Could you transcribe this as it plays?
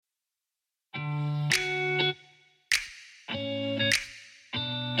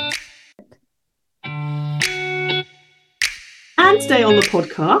Today on the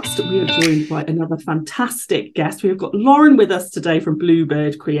podcast, we are joined by another fantastic guest. We have got Lauren with us today from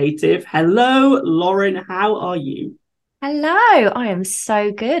BlueBird Creative. Hello, Lauren. How are you? Hello, I am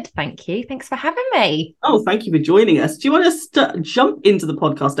so good. Thank you. Thanks for having me. Oh, thank you for joining us. Do you want to jump into the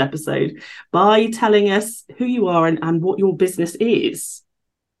podcast episode by telling us who you are and what your business is?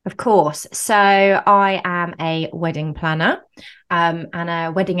 Of course. So I am a wedding planner and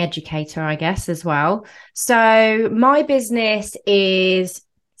a wedding educator, I guess, as well. So my business is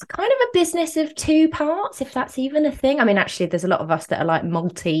kind of a business of two parts, if that's even a thing. I mean, actually, there's a lot of us that are like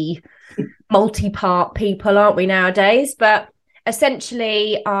multi-part people, aren't we, nowadays? But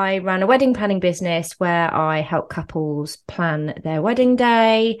essentially, I run a wedding planning business where I help couples plan their wedding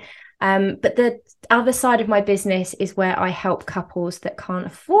day. But the other side of my business is where I help couples that can't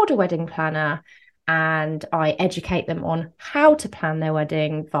afford a wedding planner, and I educate them on how to plan their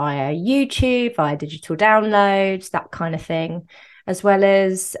wedding via YouTube, via digital downloads, that kind of thing, as well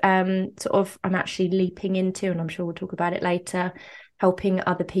as I'm actually leaping into, and I'm sure we'll talk about it later, helping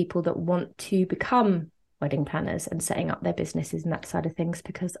other people that want to become wedding planners and setting up their businesses and that side of things,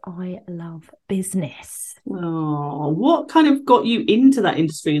 because I love business. Oh, what kind of got you into that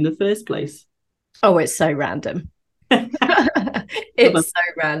industry in the first place? Oh, it's so random. It's so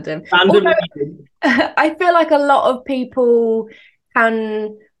random. Although, I feel like a lot of people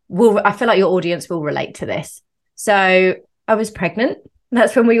I feel like your audience will relate to this. So I was pregnant.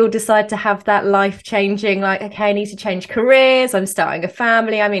 That's when we all decide to have that life-changing, like, okay, I need to change careers. I'm starting a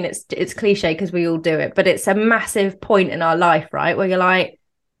family. I mean, it's cliche because we all do it, but it's a massive point in our life, right? Where you're like,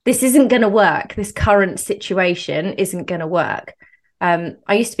 this isn't going to work. This current situation isn't going to work. I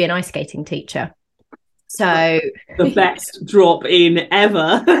used to be an ice skating teacher. So the best drop in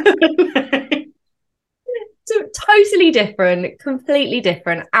ever. Totally different, completely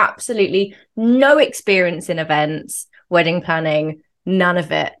different, absolutely no experience in events, wedding planning, none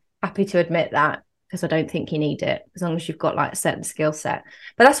of it. Happy to admit that, because I don't think you need it as long as you've got like a certain skill set.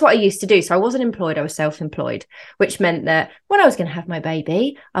 But that's what I used to do. So I wasn't employed, I was self-employed, which meant that when I was going to have my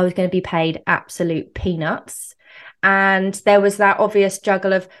baby, I was going to be paid absolute peanuts. And there was that obvious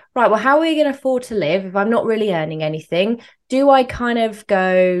juggle of, right, well, how are we going to afford to live if I'm not really earning anything? Do I kind of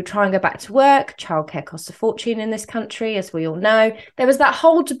try and go back to work? Childcare costs a fortune in this country, as we all know. There was that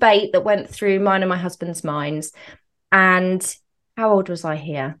whole debate that went through mine and my husband's minds. And how old was I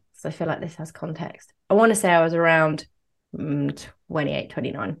here? So I feel like this has context. I want to say I was around 28,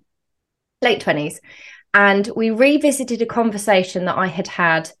 29, late 20s. And we revisited a conversation that I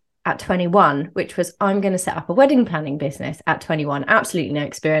had at 21, which was, I'm going to set up a wedding planning business at 21. Absolutely no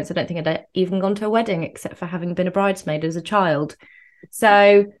experience. I don't think I'd even gone to a wedding except for having been a bridesmaid as a child.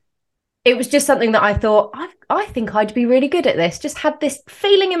 So it was just something that I thought, I think I'd be really good at this. Just had this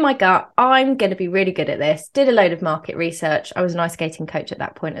feeling in my gut, I'm going to be really good at this. Did a load of market research. I was an ice skating coach at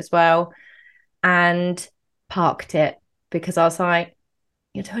that point as well, and parked it because I was like,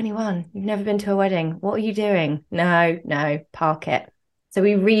 you're 21. You've never been to a wedding. What are you doing? No, park it. So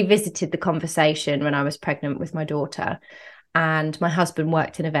we revisited the conversation when I was pregnant with my daughter, and my husband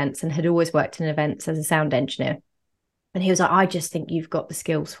worked in events and had always worked in events as a sound engineer. And he was like, I just think you've got the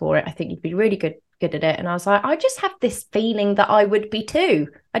skills for it. I think you'd be really good at it. And I was like, I just have this feeling that I would be too.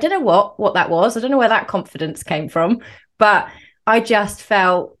 I don't know what that was. I don't know where that confidence came from, but I just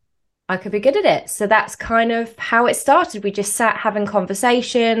felt I could be good at it. So that's kind of how it started. We just sat having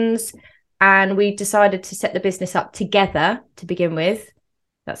conversations and we decided to set the business up together to begin with.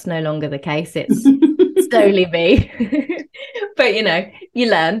 That's no longer the case. It's solely me. But, you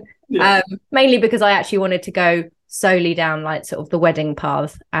learn. Yeah. Mainly because I actually wanted to go solely down like sort of the wedding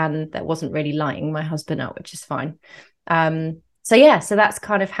path, and that wasn't really lighting my husband up, which is fine. So that's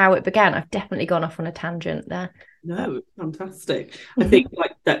kind of how it began. I've definitely gone off on a tangent there. No, fantastic. I think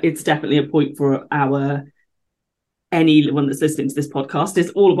like that it's definitely a point for anyone that's listening to this podcast is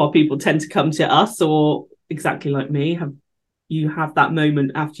all of our people tend to come to us, or exactly like me, you have that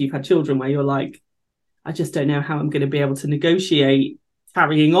moment after you've had children where you're like, I just don't know how I'm going to be able to negotiate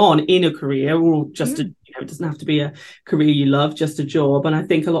carrying on in a career, or just it doesn't have to be a career you love, just a job. And I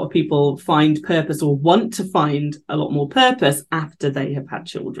think a lot of people find purpose, or want to find a lot more purpose after they have had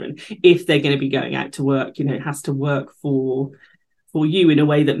children. If they're going to be going out to work, it has to work for you in a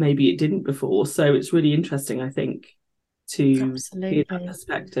way that maybe it didn't before. So it's really interesting, I think, to hear that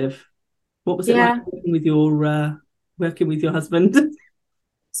perspective. What was it like working with your husband?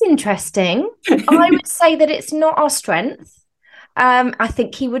 It's interesting. I would say that it's not our strength. I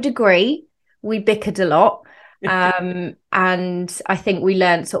think he would agree. We bickered a lot. And I think we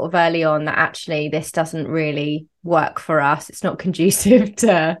learned sort of early on that actually this doesn't really work for us. It's not conducive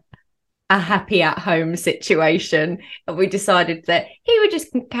to a happy at home situation. And we decided that he would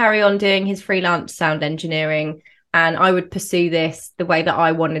just carry on doing his freelance sound engineering, and I would pursue this the way that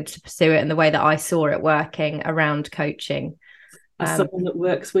I wanted to pursue it and the way that I saw it working around coaching. As someone that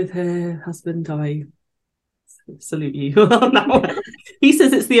works with her husband, I salute you on that one. He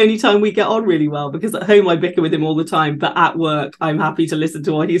says it's the only time we get on really well, because at home I bicker with him all the time, but at work I'm happy to listen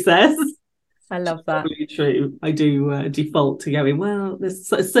to what he says. I love that. Really true. I do default to going, well, there's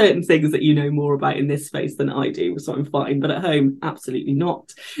certain things that you know more about in this space than I do, so I'm fine. But at home, absolutely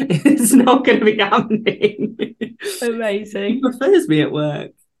not. It's not going to be happening. Amazing. He prefers me at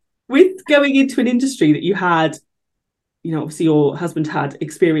work. With going into an industry that you had, obviously your husband had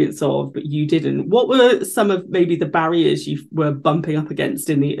experience of, but you didn't. What were some of maybe the barriers you were bumping up against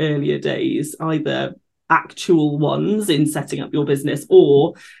in the earlier days, either actual ones in setting up your business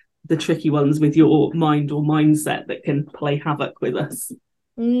or the tricky ones with your mind or mindset that can play havoc with us?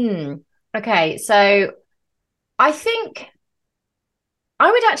 Okay, so I think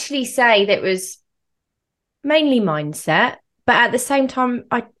I would actually say that it was mainly mindset, but at the same time,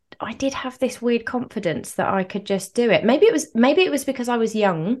 I did have this weird confidence that I could just do it. Maybe it was because I was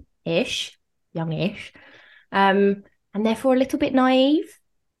youngish, and therefore a little bit naive.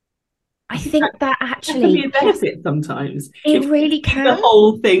 I think that actually can be a benefit sometimes. It really can. The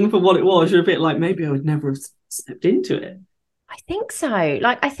whole thing for what it was, you're a bit like, maybe I would never have stepped into it. I think so.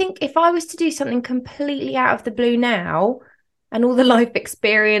 Like, I think if I was to do something completely out of the blue now and all the life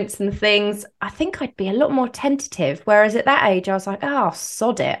experience and things, I think I'd be a lot more tentative. Whereas at that age, I was like, oh,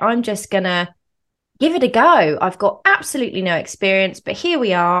 sod it. I'm just going to give it a go. I've got absolutely no experience, but here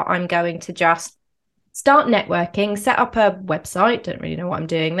we are. I'm going to just start networking, set up a website. Don't really know what I'm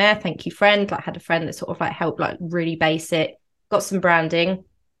doing there. Thank you, friend. Like, had a friend that sort of like helped, like really basic, got some branding. It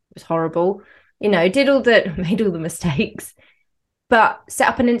was horrible. Made all the mistakes, but set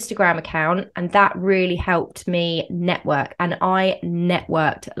up an Instagram account, and that really helped me network. And I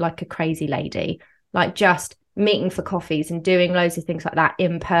networked like a crazy lady, like just meeting for coffees and doing loads of things like that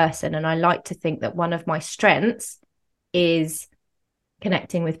in person. And I like to think that one of my strengths is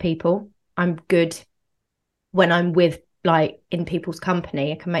connecting with people. I'm good when I'm with, like, in people's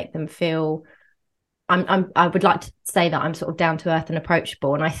company. I can make them feel I would like to say that I'm sort of down to earth and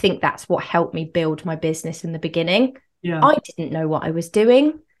approachable. And I think that's what helped me build my business in the beginning. Yeah. I didn't know what I was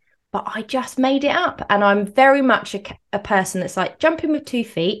doing, but I just made it up. And I'm very much a person that's like, jump in with 2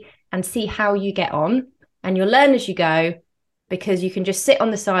 feet and see how you get on. And you'll learn as you go, because you can just sit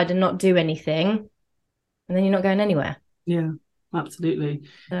on the side and not do anything, and then you're not going anywhere. Yeah, absolutely.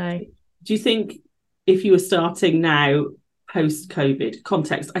 So, do you think if you were starting now post-COVID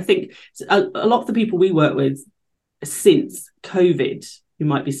context, I think a lot of the people we work with since COVID who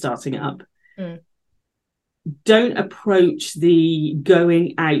might be starting up don't approach the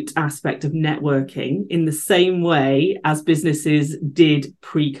going out aspect of networking in the same way as businesses did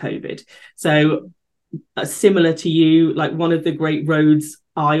pre-COVID. So similar to you, like, one of the great roads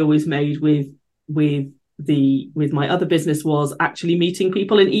I always made with my other business was actually meeting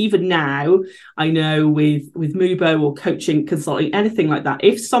people. And even now, I know with Mubo or coaching, consulting, anything like that,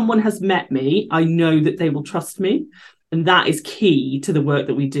 if someone has met me, I know that they will trust me. And that is key to the work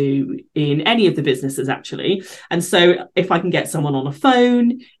that we do in any of the businesses, actually. And so if I can get someone on a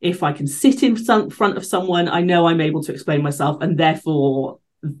phone, if I can sit in front of someone, I know I'm able to explain myself, and therefore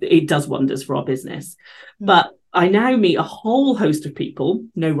it does wonders for our business. But I now meet a whole host of people,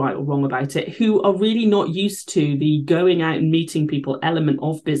 no right or wrong about it, who are really not used to the going out and meeting people element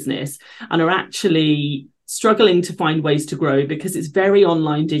of business, and are actually struggling to find ways to grow because it's very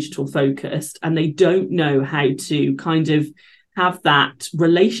online, digital focused, and they don't know how to kind of have that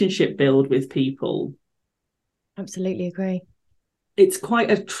relationship build with people. Absolutely agree. It's quite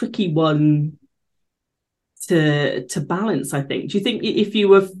a tricky one to balance, I think. Do you think if you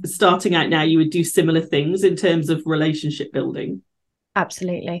were starting out now, you would do similar things in terms of relationship building?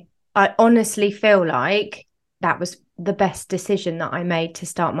 Absolutely. I honestly feel like that was the best decision that I made to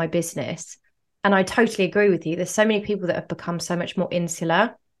start my business. And I totally agree with you. There's so many people that have become so much more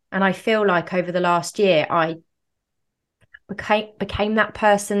insular. And I feel like over the last year, I became that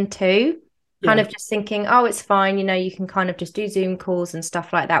person too. Kind of just thinking, oh, it's fine. You can kind of just do Zoom calls and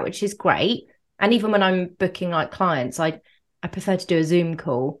stuff like that, which is great. And even when I'm booking like clients, I prefer to do a Zoom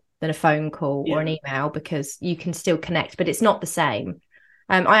call than a phone call or an email, because you can still connect, but it's not the same.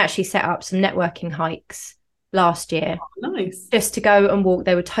 I actually set up some networking hikes last year. Oh, nice. Just to go and walk.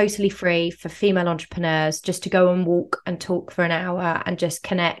 They were totally free for female entrepreneurs, just to go and walk and talk for an hour and just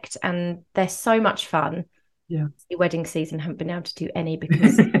connect. And they're so much fun. Yeah. The wedding season, haven't been able to do any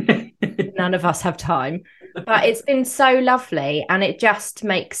because none of us have time. But it's been so lovely, and it just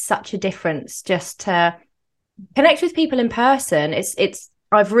makes such a difference just to connect with people in person. It's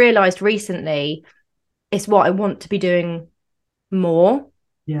I've realized recently it's what I want to be doing more.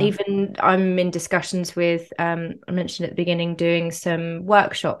 Yeah. Even I'm in discussions with I mentioned at the beginning, doing some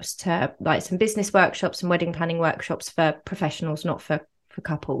workshops, to like some business workshops and wedding planning workshops for professionals, not for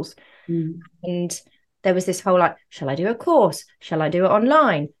couples. And there was this whole like, shall I do a course? Shall I do it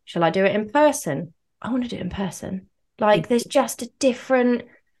online? Shall I do it in person? I want to do it in person. Like, there's just a different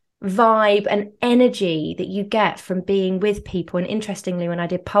vibe and energy that you get from being with people. And interestingly, when I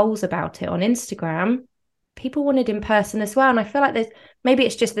did polls about it on Instagram, people wanted in person as well. And I feel like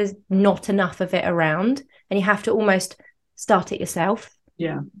there's not enough of it around, and you have to almost start it yourself.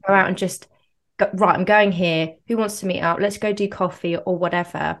 Yeah. Go out and just go, right, I'm going here. Who wants to meet up? Let's go do coffee or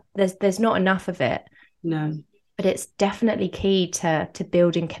whatever. There's not enough of it. No. But it's definitely key to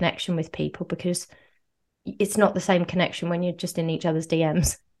building connection with people, because it's not the same connection when you're just in each other's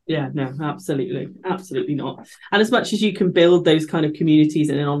DMs. Yeah, no, absolutely not. And as much as you can build those kind of communities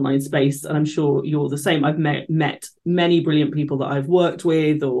in an online space, and I'm sure you're the same, I've met many brilliant people that I've worked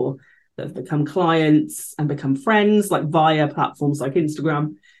with or that have become clients and become friends, like via platforms like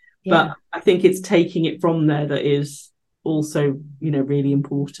Instagram. Yeah. But I think it's taking it from there that is also, really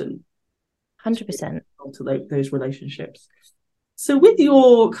important. 100%. To those relationships. So with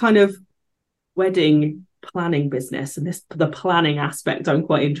your kind of wedding planning business and the planning aspect, I'm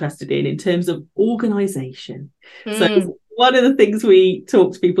quite interested in terms of organization. So one of the things we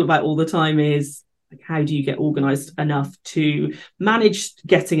talk to people about all the time is, like, how do you get organized enough to manage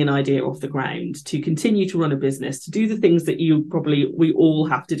getting an idea off the ground, to continue to run a business, to do the things that we all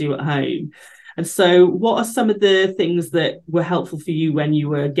have to do at home. And so what are some of the things that were helpful for you when you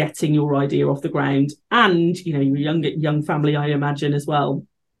were getting your idea off the ground, and your young family, I imagine, as well?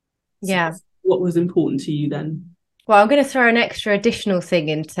 Yeah. So what was important to you then? Well, I'm going to throw an extra additional thing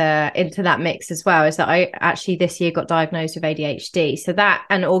into that mix as well, is that I actually this year got diagnosed with ADHD. So that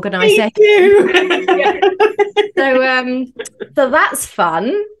and organisation. So that's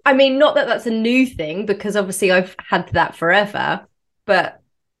fun. I mean, not that that's a new thing, because obviously I've had that forever, but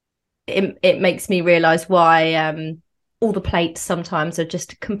it makes me realise why all the plates sometimes are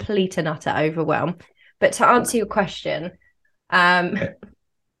just complete and utter overwhelm. But to answer your question, I'm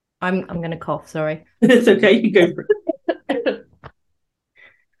going to cough. Sorry. It's okay. You go for it.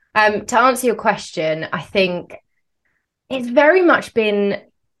 To answer your question, I think it's very much been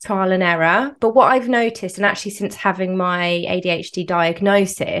trial and error. But what I've noticed, and actually since having my ADHD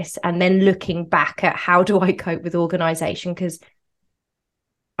diagnosis and then looking back at how do I cope with organisation, because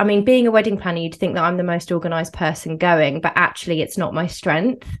I mean, being a wedding planner, you'd think that I'm the most organised person going, but actually it's not my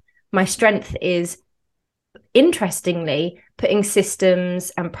strength. My strength is, interestingly, putting systems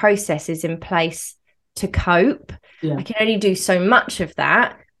and processes in place to cope. Yeah. I can only do so much of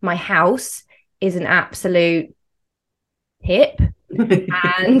that. My house is an absolute tip.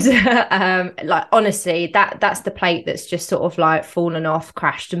 And like, honestly, that's the plate that's just sort of like fallen off,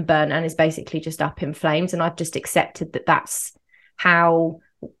 crashed and burnt, and is basically just up in flames. And I've just accepted that that's how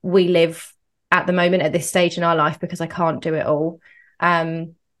we live at the moment at this stage in our life, because I can't do it all. But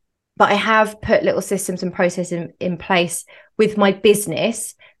I have put little systems and processes in place with my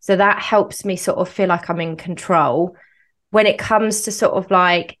business, so that helps me sort of feel like I'm in control. When it comes to sort of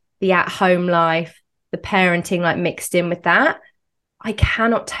like the at-home life, the parenting, like mixed in with that, I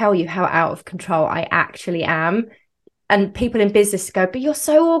cannot tell you how out of control I actually am. And people in business go, but you're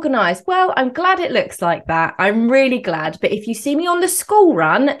so organized. Well, I'm glad it looks like that. I'm really glad. But if you see me on the school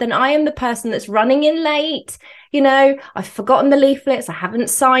run, then I am the person that's running in late. I've forgotten the leaflets. I haven't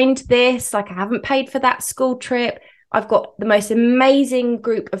signed this. Like, I haven't paid for that school trip. I've got the most amazing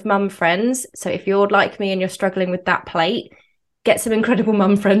group of mum friends. So if you're like me and you're struggling with that plate, get some incredible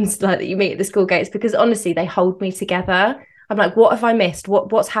mum friends like that you meet at the school gates, because honestly, they hold me together. I'm like, what have I missed?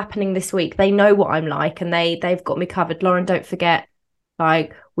 What's happening this week? They know what I'm like, and they've got me covered. Lauren, don't forget,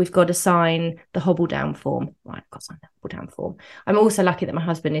 like, we've got to sign the hobble down form. Right, I've got to sign the hobble down form. I'm also lucky that my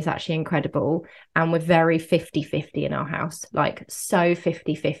husband is actually incredible, and we're very 50-50 in our house, like so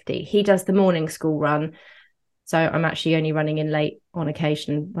 50-50. He does the morning school run, so I'm actually only running in late on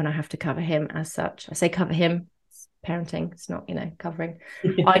occasion when I have to cover him as such. I say cover him, it's parenting, it's not, covering.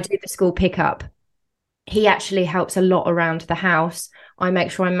 I do the school pickup. He actually helps a lot around the house. I make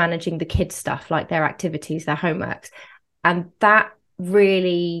sure I'm managing the kids' stuff, like their activities, their homeworks. And that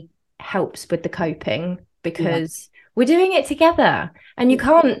really helps with the coping, because we're doing it together, and you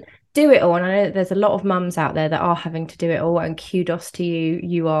can't do it all. And I know there's a lot of mums out there that are having to do it all, and kudos to you.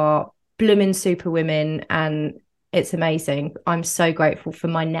 You are blooming super women, and It's amazing. I'm so grateful for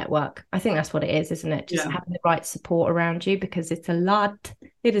my network. I think that's what it is, isn't it? Just having the right support around you, because it's a lot.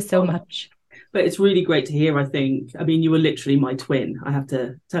 It is so much. But it's really great to hear, I think. I mean, you were literally my twin. I have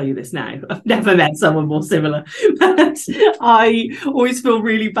to tell you this now. I've never met someone more similar. But I always feel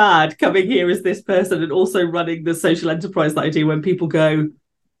really bad coming here as this person and also running the social enterprise that I do, when people go,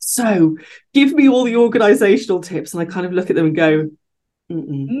 so give me all the organizational tips. And I kind of look at them and go,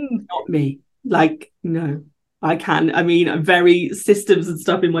 not me. Like, no. I can. I mean, I'm very systems and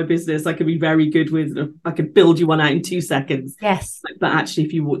stuff in my business. I can be very good with. I could build you one out in 2 seconds. Yes. But actually,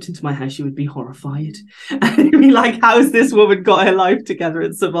 if you walked into my house, you would be horrified. And you'd be like, "How has this woman got her life together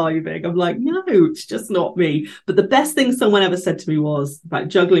and surviving?" I'm like, no, it's just not me. But the best thing someone ever said to me was about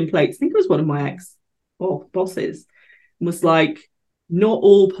juggling plates. I think it was one of my bosses. Was like, not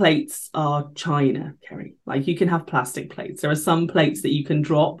all plates are china, Kerry. Like, you can have plastic plates. There are some plates that you can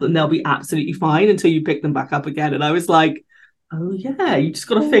drop and they'll be absolutely fine until you pick them back up again. And I was like, oh yeah, you just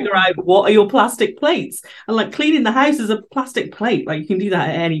got to figure out what are your plastic plates. And like, cleaning the house is a plastic plate. Like, you can do that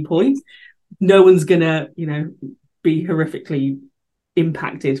at any point. No one's gonna, be horrifically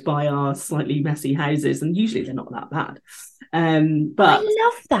impacted by our slightly messy houses, and usually they're not that bad. But I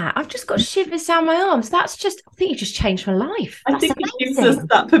love that. I've just got shivers down my arms. That's just, I think you just changed my life. I think amazing. It gives us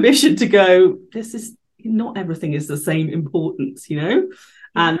that permission to go, this is not everything is the same importance,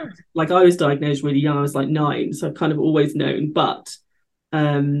 and like, I was diagnosed really young. I was like 9, so I've kind of always known, but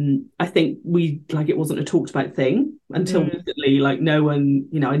I think it wasn't a talked about thing until recently. Like, no one,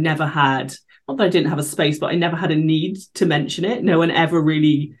 I never had, not that I didn't have a space, but I never had a need to mention it. No one ever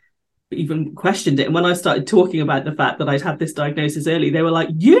really even questioned it. And when I started talking about the fact that I'd had this diagnosis early, they were like,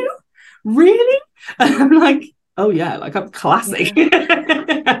 you really? And I'm like, oh yeah, like, I'm classic.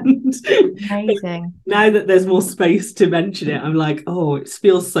 And amazing. Now that there's more space to mention it, I'm like, oh, it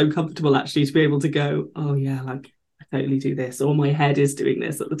feels so comfortable actually to be able to go, oh yeah, like, I totally do this, or my head is doing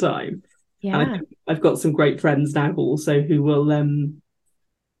this at the time. Yeah. And I've got some great friends now also who will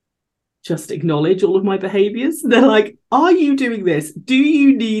just acknowledge all of my behaviors. They're like, are you doing this? Do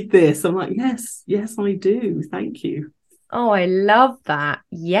you need this? I'm like, yes, I do. Thank you. Oh, I love that.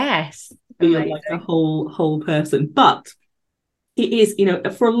 Yes. Feel like a whole person. But it is,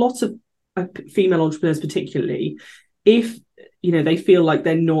 for a lot of female entrepreneurs particularly, if, they feel like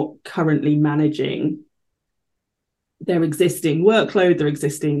they're not currently managing their existing workload, their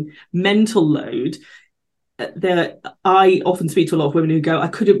existing mental load, I often speak to a lot of women who go, I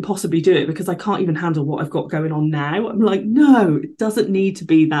couldn't possibly do it because I can't even handle what I've got going on now. I'm like, no, it doesn't need to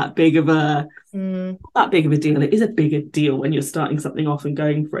be that big of a deal. It is a bigger deal when you're starting something off and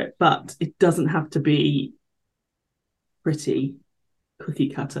going for it, but it doesn't have to be pretty cookie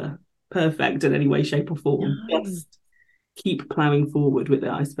cutter perfect in any way, shape or form. No. Just keep plowing forward with it,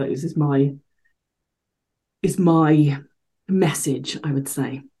 I suppose, is my message, I would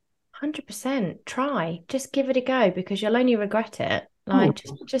say. 100%. Try, just give it a go, because you'll only regret it. Like,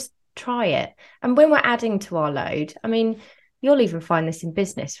 just try it. And when we're adding to our load, I mean, you'll even find this in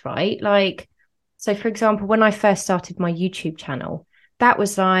business, right? Like, so for example, when I first started my YouTube channel, that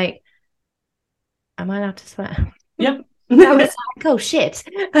was like, am I allowed to swear? Yep. That was like, oh shit.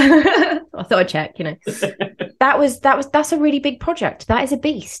 I thought I'd check, that's a really big project. That is a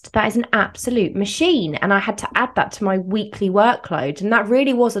beast. That is an absolute machine. And I had to add that to my weekly workload. And that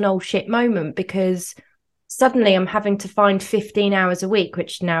really was an old shit moment, because suddenly I'm having to find 15 hours a week,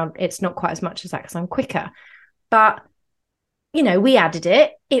 which now it's not quite as much as that because I'm quicker. But we added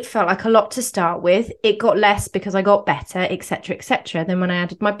it. It felt like a lot to start with. It got less because I got better, etc., etc. Then when I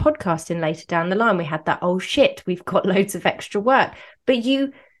added my podcast in later down the line, we had that, oh shit, we've got loads of extra work. But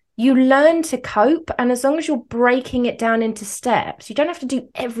you learn to cope. And as long as you're breaking it down into steps, you don't have to do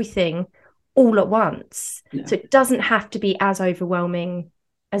everything all at once. No. So it doesn't have to be as overwhelming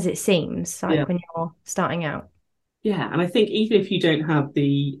as it seems like when you're starting out. Yeah. And I think even if you don't have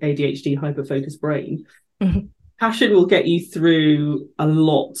the ADHD hyper-focused brain, passion will get you through a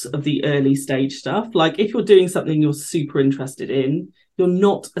lot of the early stage stuff. Like, if you're doing something you're super interested in, you're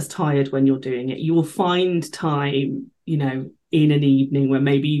not as tired when you're doing it. You will find time, in an evening where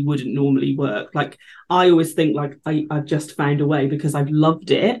maybe you wouldn't normally work. Like, I always think like I've just found a way because I've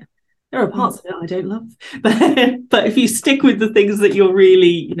loved it. There are parts of it I don't love, but if you stick with the things that you're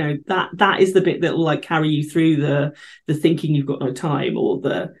really, that is the bit that will like carry you through the thinking you've got no time, or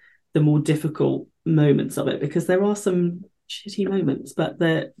the more difficult moments of it, because there are some shitty moments, but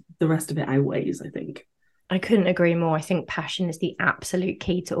the rest of it outweighs, I think. I couldn't agree more. I think passion is the absolute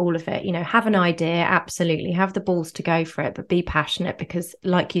key to all of it. Have an idea, absolutely, have the balls to go for it, but be passionate, because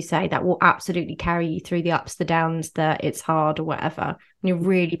like you say, that will absolutely carry you through the ups, the downs, that it's hard or whatever. And you're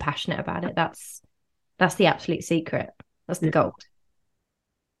really passionate about it. That's That's the absolute secret. That's the gold.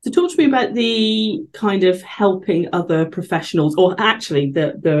 So talk to me about the kind of helping other professionals, or actually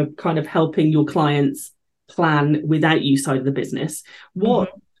the kind of helping your clients plan without you side of the business. What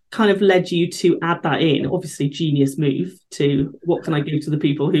kind of led you to add that in? Obviously, genius move to what can I give to the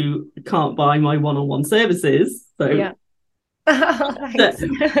people who can't buy my one-on-one services? So yeah. Thanks.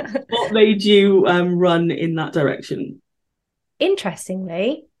 What made you run in that direction?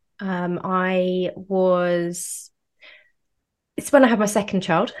 Interestingly, it's when I had my second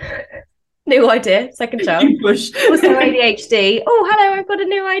child. New idea, second child. Push. Also ADHD. Oh, hello, I've got a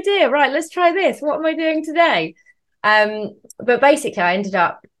new idea. Right, let's try this. What am I doing today? But basically, I ended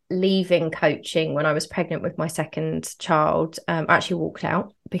up leaving coaching when I was pregnant with my second child. I actually walked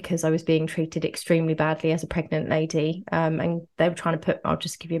out because I was being treated extremely badly as a pregnant lady. And they were trying to I'll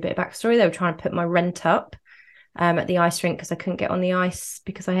just give you a bit of backstory. They were trying to put my rent up at the ice rink because I couldn't get on the ice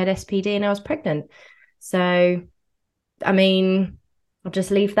because I had SPD and I was pregnant. So, I mean, I'll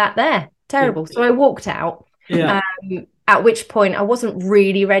just leave that there. Terrible. So I walked out. Yeah. At which point I wasn't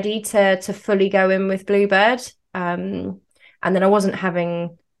really ready to fully go in with BlueBird. And then I wasn't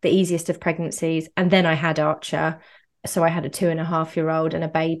having the easiest of pregnancies. And then I had Archer. So I had a 2.5-year-old and a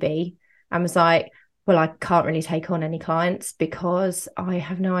baby, and was like, well, I can't really take on any clients because I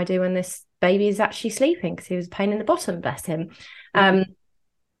have no idea when this baby is actually sleeping, because he was a pain in the bottom, bless him.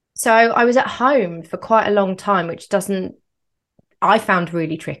 So I was at home for quite a long time, which I found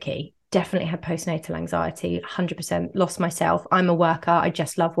really tricky. Definitely had postnatal anxiety, 100% lost myself. I'm a worker. I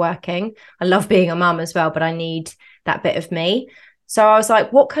just love working. I love being a mum as well, but I need that bit of me. So I was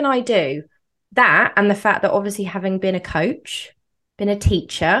like, what can I do? That, and the fact that obviously having been a coach, been a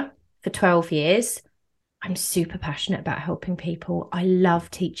teacher for 12 years, I'm super passionate about helping people. I love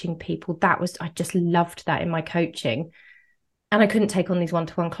teaching people. I just loved that in my coaching. And I couldn't take on these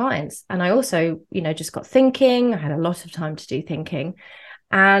one-to-one clients. And I also, just got thinking. I had a lot of time to do thinking.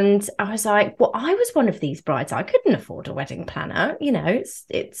 And I was like, well, I was one of these brides. I couldn't afford a wedding planner.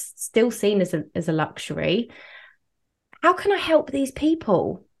 It's still seen as a luxury. How can I help these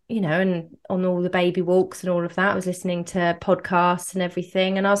people? And on all the baby walks and all of that, I was listening to podcasts and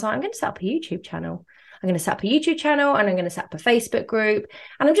everything. And I was like, I'm going to set up a YouTube channel. And I'm going to set up a Facebook group.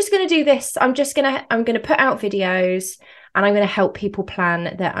 And I'm just going to do this. I'm going to put out videos, and I'm going to help people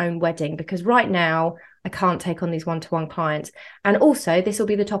plan their own wedding, because right now I can't take on these one-to-one clients. And also this will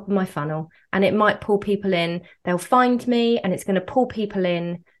be the top of my funnel, and it might pull people in. They'll find me, and it's going to pull people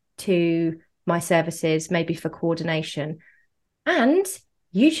in to my services, maybe for coordination. And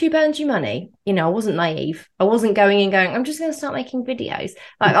YouTube earns you money. I wasn't naive. I wasn't going, I'm just going to start making videos.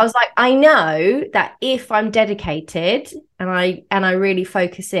 I was like, I know that if I'm dedicated and I really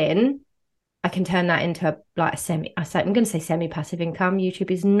focus in, I can turn that into I'm going to say semi-passive income.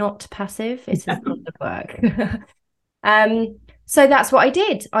 YouTube is not passive. It's a lot of work. So that's what I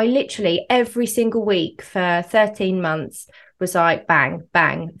did. I literally every single week for 13 months was like bang,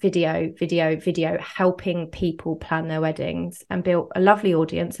 bang, video, helping people plan their weddings, and built a lovely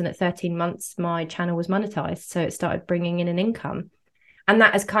audience. And at 13 months, my channel was monetized. So it started bringing in an income. And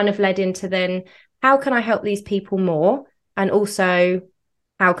that has kind of led into then, how can I help these people more? And also,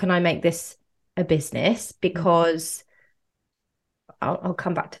 how can I make this a business? Because I'll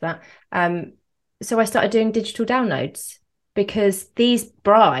come back to that. So I started doing digital downloads, because these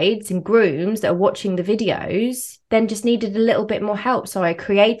brides and grooms that are watching the videos then just needed a little bit more help. So I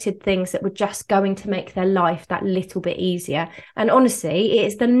created things that were just going to make their life that little bit easier. And honestly, it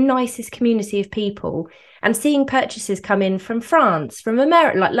is the nicest community of people. And seeing purchases come in from France, from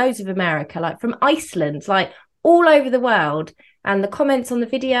America, like loads of America, like from Iceland, like all over the world. And the comments on the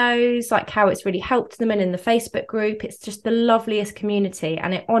videos, like how it's really helped them. And in the Facebook group, it's just the loveliest community.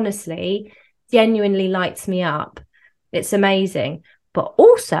 And it honestly genuinely lights me up. It's amazing. But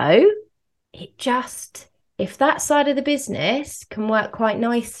also, if that side of the business can work quite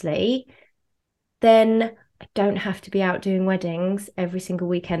nicely, then I don't have to be out doing weddings every single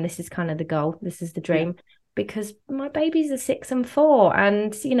weekend. This is kind of the goal. This is the dream. Yeah. Because my babies are 6 and 4,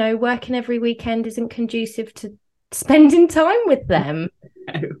 and, working every weekend isn't conducive to spending time with them.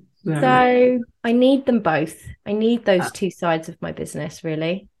 No. So I need them both. I need those two sides of my business,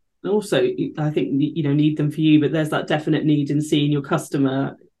 really. Also, I think, need them for you, but there's that definite need in seeing your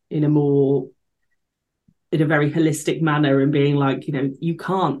customer in a very holistic manner, and being like, you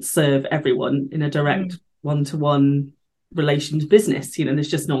can't serve everyone in a direct one-to-one relations business. There's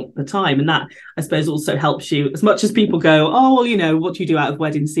just not the time. And that, I suppose, also helps you, as much as people go, oh, well, what do you do out of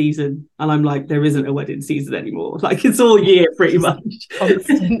wedding season? And I'm like, there isn't a wedding season anymore. Like, it's all year pretty much.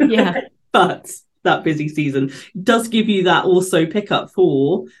 Constant, yeah. But that busy season does give you that also pickup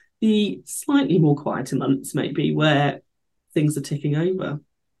for the slightly more quieter months, maybe, where things are ticking over.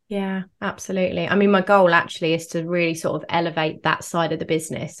 Yeah, absolutely. I mean, my goal actually is to really sort of elevate that side of the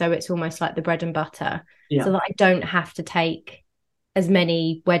business. So it's almost like the bread and butter, so that I don't have to take as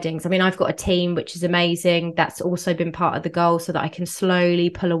many weddings. I mean, I've got a team, which is amazing. That's also been part of the goal, so that I can slowly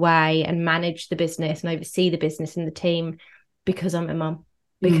pull away and manage the business and oversee the business and the team, because I'm a mum,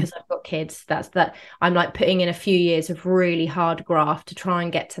 because I've got kids. That's that. I'm like putting in a few years of really hard graft to try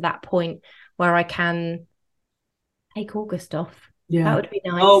and get to that point where I can take August off. Yeah. That would be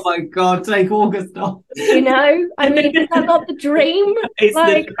nice. Oh my God, take August off. You know, I mean, is that not the dream? It's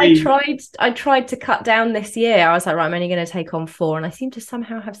like the dream. I tried to cut down this year. I was like, right, I'm only going to take on 4, and I seem to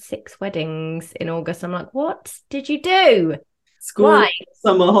somehow have 6 weddings in August. I'm like, what did you do? School Why?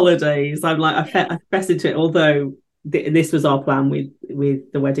 summer holidays. I'm like, I fess into it, although this was our plan with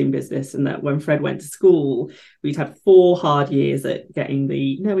the wedding business, and that when Fred went to school, we'd had 4 hard years at getting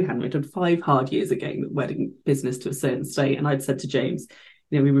we hadn't, we'd done 5 hard years at getting the wedding business to a certain state. And I'd said to James,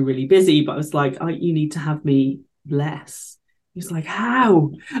 we were really busy, but I was like, you need to have me less. He was like,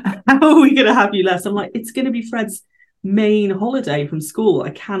 how are we going to have you less? I'm like, it's going to be Fred's main holiday from school.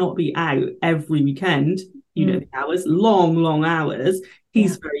 I cannot be out every weekend, the hours, long hours.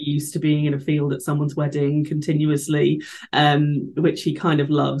 He's very used to being in a field at someone's wedding continuously, which he kind of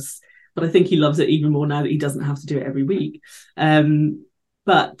loves. But I think he loves it even more now that he doesn't have to do it every week.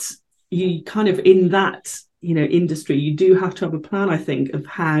 But you kind of, in that, industry, you do have to have a plan, I think, of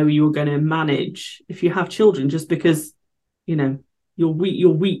how you're going to manage if you have children, just because,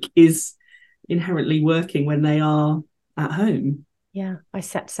 your week is inherently working when they are at home. Yeah, I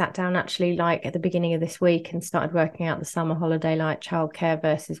sat down actually like at the beginning of this week and started working out the summer holiday, like childcare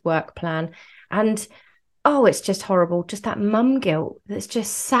versus work plan. And it's just horrible. Just that mum guilt that's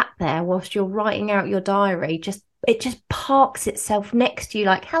just sat there whilst you're writing out your diary. It just parks itself next to you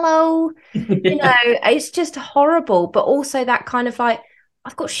like, hello. Yeah. It's just horrible. But also that kind of like,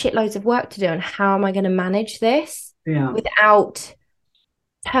 I've got shitloads of work to do, and how am I going to manage this without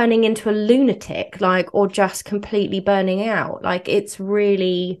turning into a lunatic, or just completely burning out? Like, it's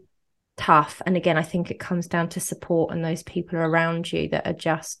really tough. And again, I think it comes down to support and those people around you that are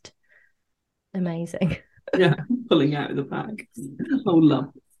just amazing. Yeah, pulling out of the bag. Oh,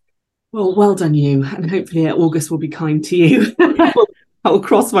 love. Well done you, and hopefully August will be kind to you. I'll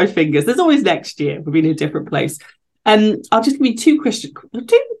cross my fingers. There's always next year. We'll be in a different place. I'll just give you two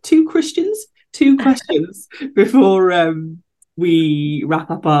questions before we wrap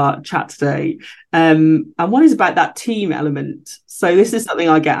up our chat today. And one is about that team element. So this is something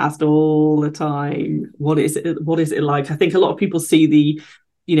I get asked all the time. What is it like? I think a lot of people see the,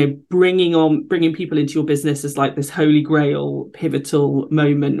 bringing people into your business as like this holy grail pivotal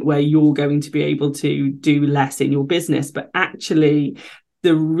moment where you're going to be able to do less in your business. But actually,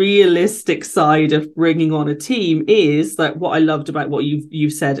 the realistic side of bringing on a team is that what I loved about what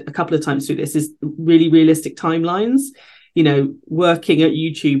you've said a couple of times through this is really realistic timelines. Working at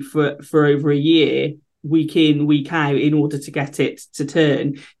YouTube for over a year, week in, week out, in order to get it to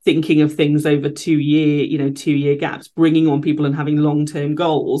turn, thinking of things over 2-year gaps, bringing on people and having long-term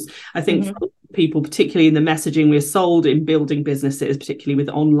goals. I think for people, particularly in the messaging we're sold in building businesses, particularly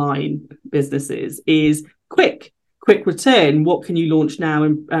with online businesses, is quick return. What can you launch now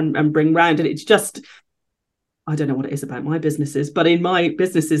and bring round? And it's just, I don't know what it is about my businesses, but in my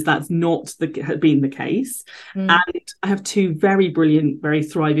businesses, that's not been the case. And I have 2 very brilliant, very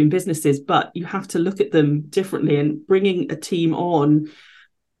thriving businesses, but you have to look at them differently. And bringing a team on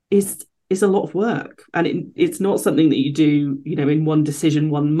is a lot of work. And it's not something that you do, in one decision,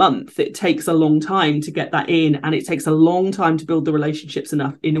 1 month. It takes a long time to get that in. And it takes a long time to build the relationships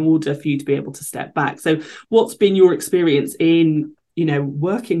enough in order for you to be able to step back. So what's been your experience in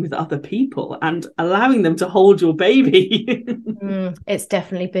working with other people and allowing them to hold your baby? It's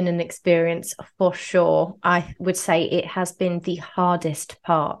definitely been an experience for sure. I would say it has been the hardest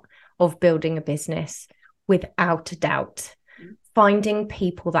part of building a business, without a doubt. Finding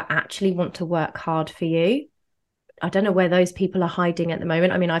people that actually want to work hard for you. I don't know where those people are hiding at the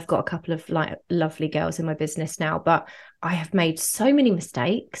moment. I mean, I've got a couple of like lovely girls in my business now, but I have made so many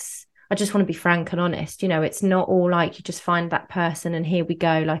mistakes. I just want to be frank and honest. It's not all like you just find that person and here we go,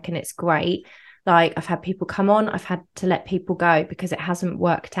 and it's great. Like, I've had people come on, I've had to let people go because it hasn't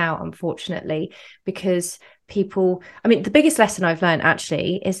worked out, unfortunately, because people, I mean, the biggest lesson I've learned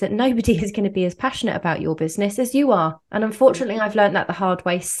actually is that nobody is going to be as passionate about your business as you are. And unfortunately, I've learned that the hard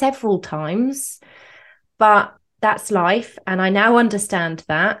way several times, but that's life. And I now understand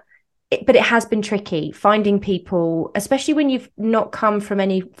that. but it has been tricky finding people, especially when you've not come from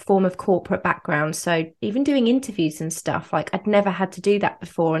any form of corporate background. So even doing interviews and stuff, like I'd never had to do that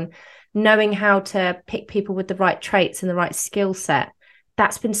before, and knowing how to pick people with the right traits and the right skill set,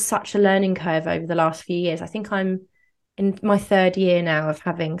 that's been such a learning curve over the last few years. I think I'm in my 3rd year now of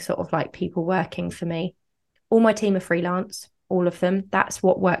having sort of like people working for me. All my team are freelance, all of them. That's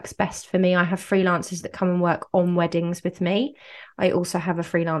what works best for me. I have freelancers that come and work on weddings with me. I also have a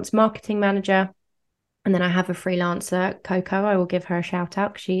freelance marketing manager. And then I have a freelancer, Coco. I will give her a shout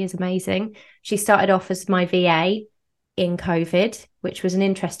out because she is amazing. She started off as my VA in COVID, which was an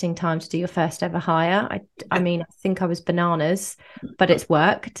interesting time to do your first ever hire. I mean, I think I was bananas, but it's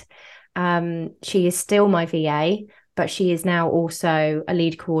worked. She is still my VA, but she is now also a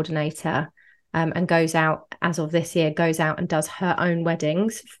lead coordinator, and goes out, as of this year, goes out and does her own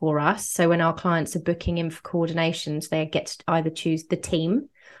weddings for us. So when our clients are booking in for coordinations, they get to either choose the team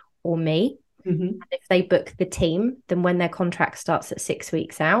or me. Mm-hmm. And if they book the team, then when their contract starts at 6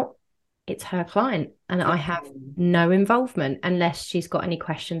 weeks out, it's her client, and I have no involvement unless she's got any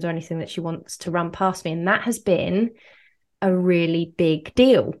questions or anything that she wants to run past me. And that has been a really big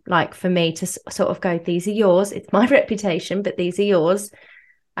deal, like for me to sort of go, these are yours. It's my reputation, but these are yours.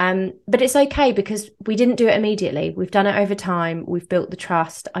 But it's okay because we didn't do it immediately. We've done it over time. We've built the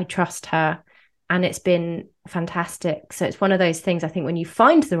trust. I trust her, and it's been fantastic. So it's one of those things, I think when you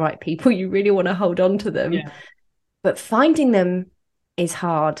find the right people, you really want to hold on to them. Yeah. But finding them is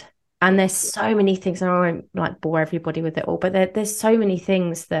hard. And there's so many things, and I won't like bore everybody with it all, but there's so many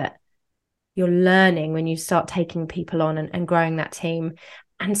things that you're learning when you start taking people on and growing that team.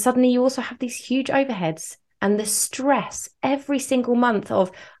 And suddenly you also have these huge overheads and the stress every single month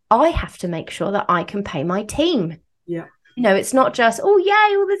of, I have to make sure that I can pay my team. Yeah. You know, it's not just, oh,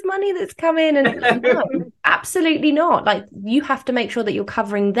 yay, all this money that's come in. And no, absolutely not. Like, you have to make sure that you're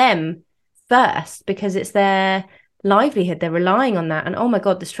covering them first because it's their livelihood. They're relying on that. And oh my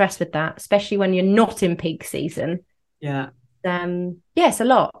God, the stress with that, especially when you're not in peak season. Yeah. It's a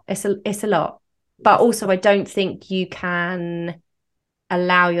lot. It's a lot. But also, I don't think you can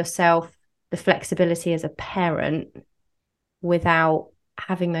allow yourself the flexibility as a parent without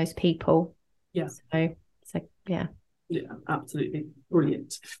having those people. Yeah. So yeah. Yeah, absolutely.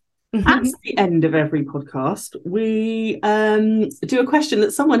 Brilliant. At the end of every podcast, we do a question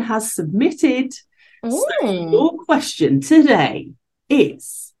that someone has submitted. So your question today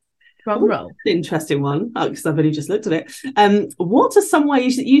is, roll. Interesting one, because I've only just looked at it. What are some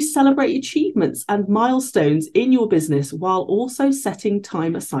ways that you celebrate achievements and milestones in your business while also setting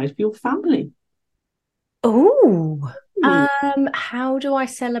time aside for your family? How do I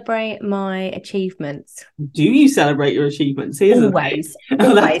celebrate my achievements? Do you celebrate your achievements? Always.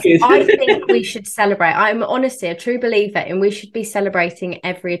 I think we should celebrate. I'm honestly a true believer in we should be celebrating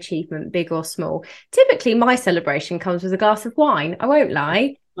every achievement, big or small. Typically, my celebration comes with a glass of wine. I won't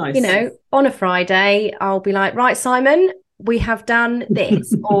lie. Nice. You know, on a Friday, I'll be like, right, Simon, we have done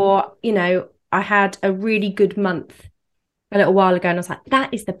this. Or, you know, I had a really good month a little while ago, and I was like,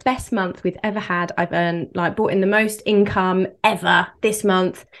 that is the best month we've ever had. I've brought in the most income ever this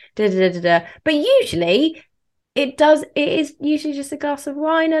month. But usually it is usually just a glass of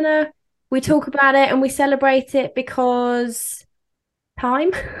wine and we talk about it and we celebrate it because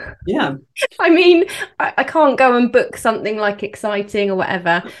time. Yeah. I mean, I can't go and book something like exciting or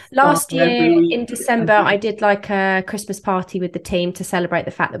whatever. Last year in December, I did like a Christmas party with the team to celebrate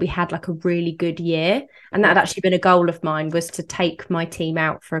the fact that we had like a really good year. And that had actually been a goal of mine, was to take my team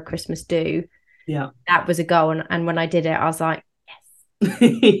out for a Christmas do. Yeah. That was a goal. And when I did it, I was like, yes.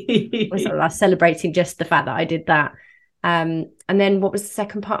 I was celebrating just the fact that I did that. And then what was the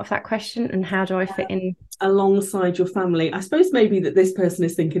second part of that question? And how do I fit in? Alongside your family, I suppose maybe that this person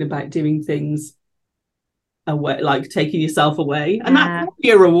is thinking about doing things away, like taking yourself away, and that could be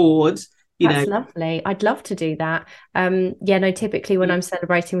a reward. That's lovely. I'd love to do that. Typically when I'm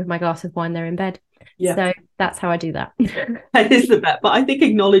celebrating with my glass of wine, they're in bed. Yeah. So that's how I do that. That is the bet. But I think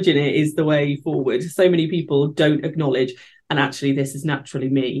acknowledging it is the way forward. So many people don't acknowledge, and actually this is naturally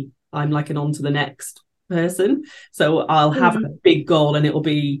me. I'm like an on to the next person. So I'll have a big goal and it'll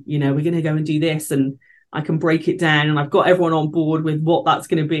be, we're going to go and do this, and I can break it down and I've got everyone on board with what that's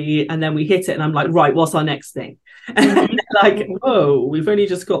going to be. And then we hit it and I'm like, right, what's our next thing? And like, whoa, we've only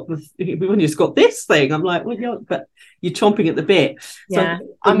just got this thing. I'm like, well, but you're chomping at the bit. Yeah, so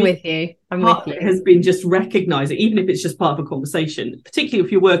I'm with you. It has been just recognizing, even if it's just part of a conversation, particularly if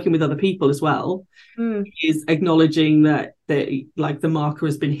you're working with other people as well, is acknowledging that like the marker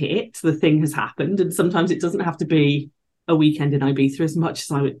has been hit, the thing has happened. And sometimes it doesn't have to be a weekend in Ibiza, as much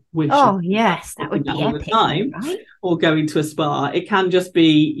as I wish. Oh yes, that would be all epic, the time, right? or going to a spa. It can just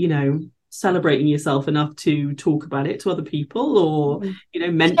be, celebrating yourself enough to talk about it to other people, or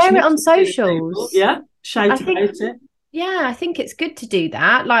mention Share it it on to the table. socials. Yeah, shout I about think, it. yeah, I think it's good to do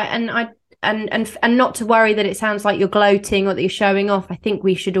that. Like, and not to worry that it sounds like you're gloating or that you're showing off. I think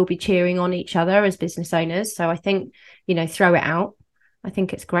we should all be cheering on each other as business owners. So I think, throw it out. I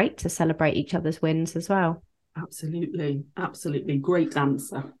think it's great to celebrate each other's wins as well. Absolutely. Absolutely. Great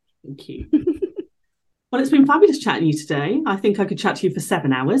answer. Thank you. Well, it's been fabulous chatting to you today. I think I could chat to you for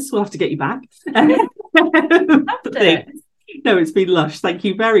 7 hours. We'll have to get you back. No, it's been lush. Thank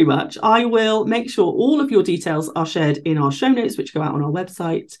you very much. I will make sure all of your details are shared in our show notes, which go out on our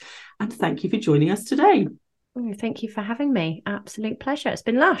website. And thank you for joining us today. Thank you for having me. Absolute pleasure. It's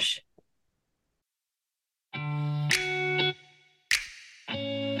been lush.